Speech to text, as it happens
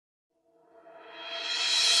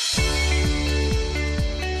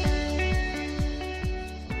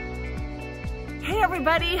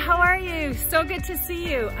everybody, how are you? So good to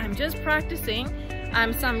see you. I'm just practicing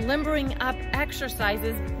some limbering up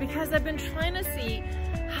exercises because I've been trying to see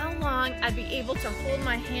how long I'd be able to hold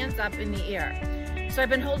my hands up in the air. So I've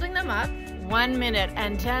been holding them up 1 minute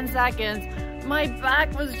and 10 seconds. My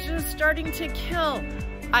back was just starting to kill.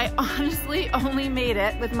 I honestly only made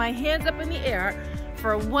it with my hands up in the air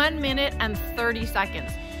for 1 minute and 30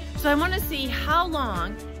 seconds. So I want to see how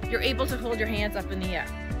long you're able to hold your hands up in the air.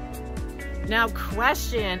 Now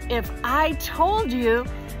question, if I told you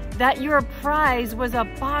that your prize was a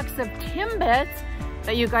box of Timbits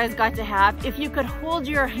that you guys got to have, if you could hold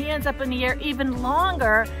your hands up in the air even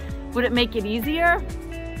longer, would it make it easier?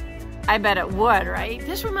 I bet it would, right?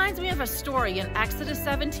 This reminds me of a story in Exodus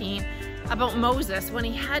 17 about Moses when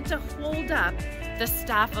he had to hold up the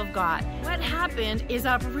staff of God. What happened is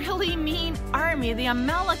a really mean army, the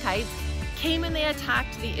Amalekites, came and they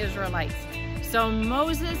attacked the Israelites. So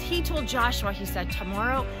Moses, he told Joshua, he said,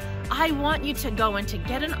 tomorrow I want you to go and to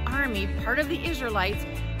get an army, part of the Israelites,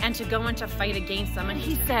 and to go and to fight against them. And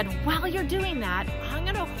he said, while you're doing that, I'm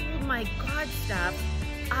gonna hold my God staff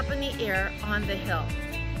up in the air on the hill.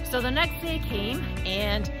 So the next day came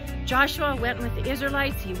and Joshua went with the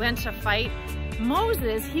Israelites, he went to fight.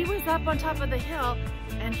 Moses, he was up on top of the hill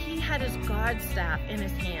and he had his God staff in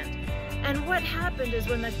his hand. And what happened is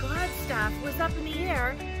when the God staff was up in the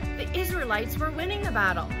air, the Israelites were winning the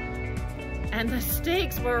battle. And the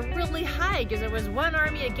stakes were really high because it was one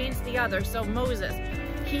army against the other. So Moses,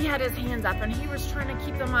 he had his hands up and he was trying to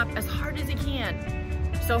keep them up as hard as he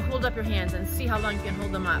can. So hold up your hands and see how long you can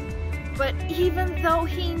hold them up. But even though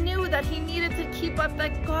he knew that he needed to keep up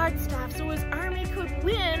that God staff so his army could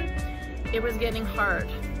win, it was getting hard.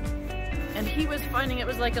 And he was finding it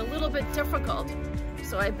was like a little bit difficult.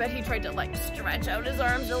 So I bet he tried to like stretch out his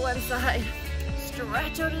arms to one side,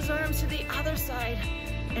 stretch out his arms to the other side,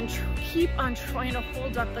 and keep on trying to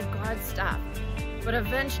hold up the God staff. But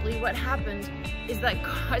eventually what happened is that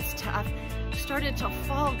God staff started to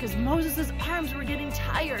fall because Moses' arms were getting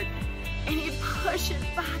tired and he'd push it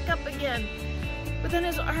back up again. But then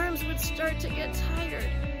his arms would start to get tired.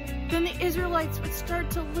 Then the Israelites would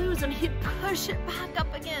start to lose and he'd push it back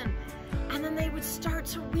up again. And then they would start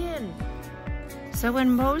to win. So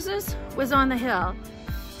when Moses was on the hill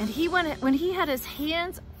and when he had his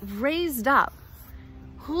hands raised up,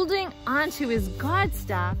 holding onto his God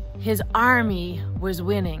staff, his army was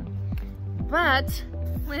winning. But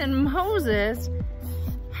when Moses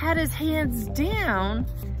had his hands down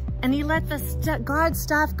and he let the God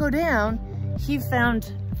staff go down, he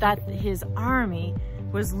found that his army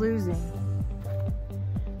was losing.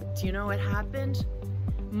 Do you know what happened?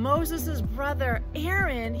 Moses' brother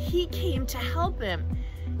Aaron, he came to help him.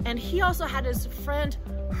 And he also had his friend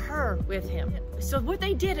Hur with him. So what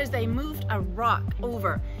they did is they moved a rock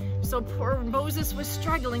over. So poor Moses was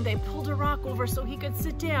struggling. They pulled a rock over so he could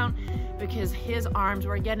sit down because his arms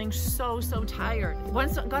were getting so tired. One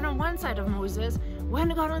got on one side of Moses, one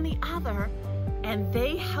got on the other, and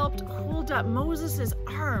they helped hold up Moses'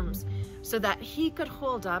 arms so that he could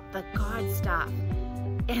hold up the God staff.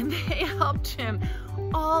 And they helped him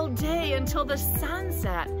all day until the sun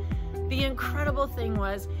set. The incredible thing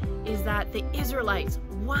is that the Israelites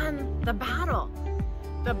won the battle.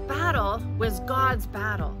 The battle was God's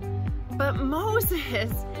battle. But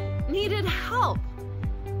Moses needed help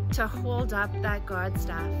to hold up that God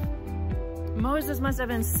staff. Moses must have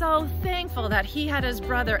been so thankful that he had his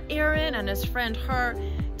brother Aaron and his friend Hur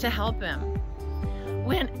to help him.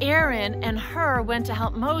 When Aaron and Hur went to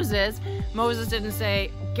help Moses, Moses didn't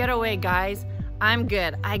say, "Get away, guys. I'm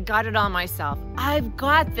good. I got it all myself. I've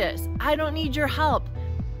got this. I don't need your help."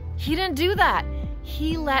 He didn't do that.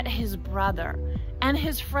 He let his brother and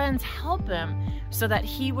his friends help him so that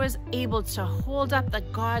he was able to hold up the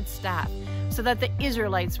God staff so that the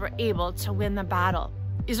Israelites were able to win the battle.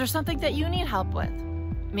 Is there something that you need help with?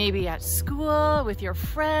 Maybe at school, with your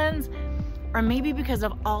friends, or maybe because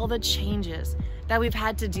of all the changes that we've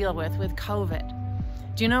had to deal with COVID.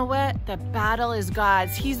 Do you know what? The battle is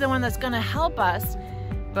God's. He's the one that's going to help us,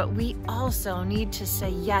 but we also need to say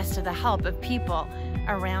yes to the help of people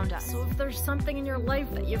around us. So if there's something in your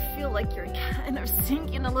life that you feel like you're kind of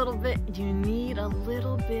sinking a little bit, you need a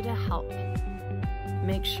little bit of help.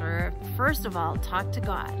 Make sure, first of all, talk to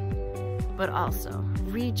God, but also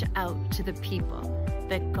reach out to the people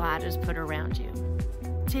that God has put around you.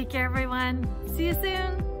 Take care, everyone. See you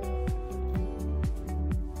soon.